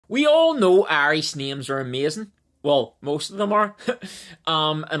We all know Irish names are amazing. Well, most of them are.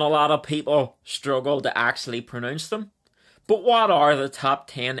 And a lot of people struggle to actually pronounce them. But what are the top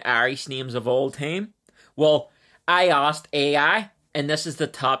 10 Irish names of all time? Well, I asked AI, and this is the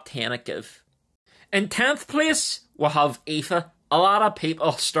top 10 it give. In 10th place, we'll have Aoife. A lot of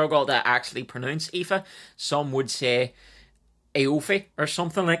people struggle to actually pronounce Aoife. Some would say Aoife or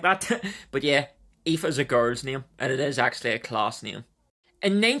something like that. But yeah, Aoife is a girl's name, and it is actually a class name.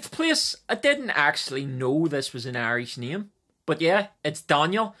 In 9th place, I didn't actually know this was an Irish name. But yeah, it's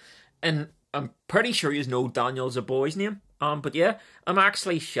Daniel. And I'm pretty sure you know Daniel's a boy's name. But yeah, I'm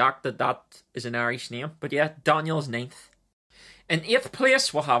actually shocked that that is an Irish name. But yeah, Daniel's 9th. In 8th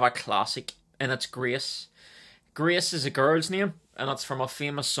place, we'll have a classic, and it's Grace. Grace is a girl's name, and it's from a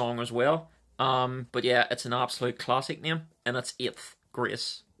famous song as well. But yeah, it's an absolute classic name, and it's 8th,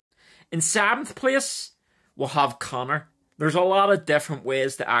 Grace. In 7th place, we'll have Connor. There's a lot of different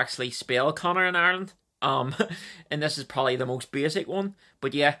ways to actually spell Connor in Ireland. And this is probably the most basic one.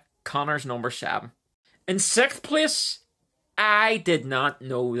 But yeah, Connor's number 7. In 6th place, I did not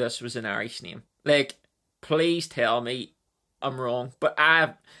know this was an Irish name. Like, please tell me I'm wrong. But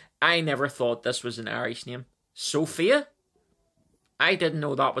I never thought this was an Irish name. Sophia? I didn't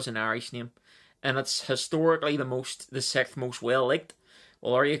know that was an Irish name. And it's historically the 6th most well liked.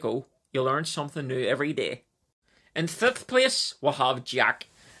 Well, there you go. You learn something new every day. In 5th place, we'll have Jack.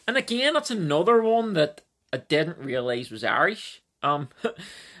 And again, it's another one that I didn't realise was Irish. And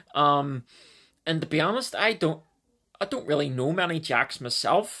to be honest, I don't really know many Jacks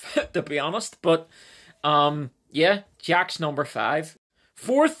myself, to be honest. But, yeah, Jack's number 5.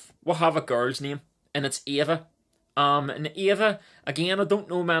 4th, we'll have a girl's name, and it's Ava. And Ava, again, I don't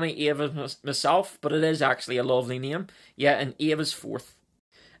know many Avas myself, but it is actually a lovely name. Yeah, and Ava's 4th.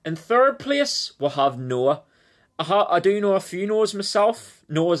 In 3rd place, we'll have Noah. I do know a few Noahs myself.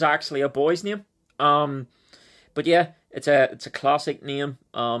 Noah's actually a boy's name. But yeah, it's a classic name.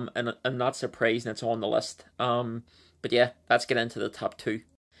 And I'm not surprised it's on the list. But yeah, let's get into the top 2.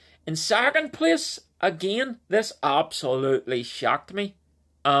 In 2nd place, again, this absolutely shocked me.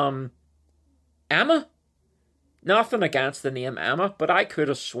 Emma. Nothing against the name Emma, but I could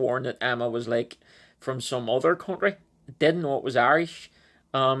have sworn that Emma was like from some other country. Didn't know it was Irish.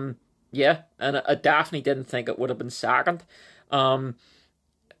 Yeah, and I definitely didn't think it would have been 2nd. I'm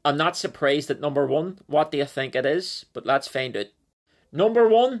not surprised at number 1. What do you think it is? But let's find out. Number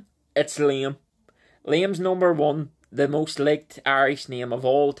 1, it's Liam. Liam's number 1, the most liked Irish name of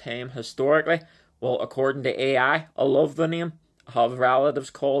all time historically. Well, according to AI, I love the name. I have relatives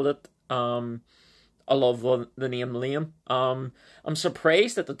called it. I love the name Liam. I'm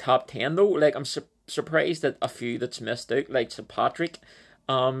surprised at the top 10 though. Like, I'm surprised at a few that's missed out, like Sir Patrick.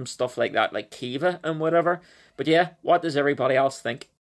 Stuff like that, like Kiva and whatever. But yeah, what does everybody else think?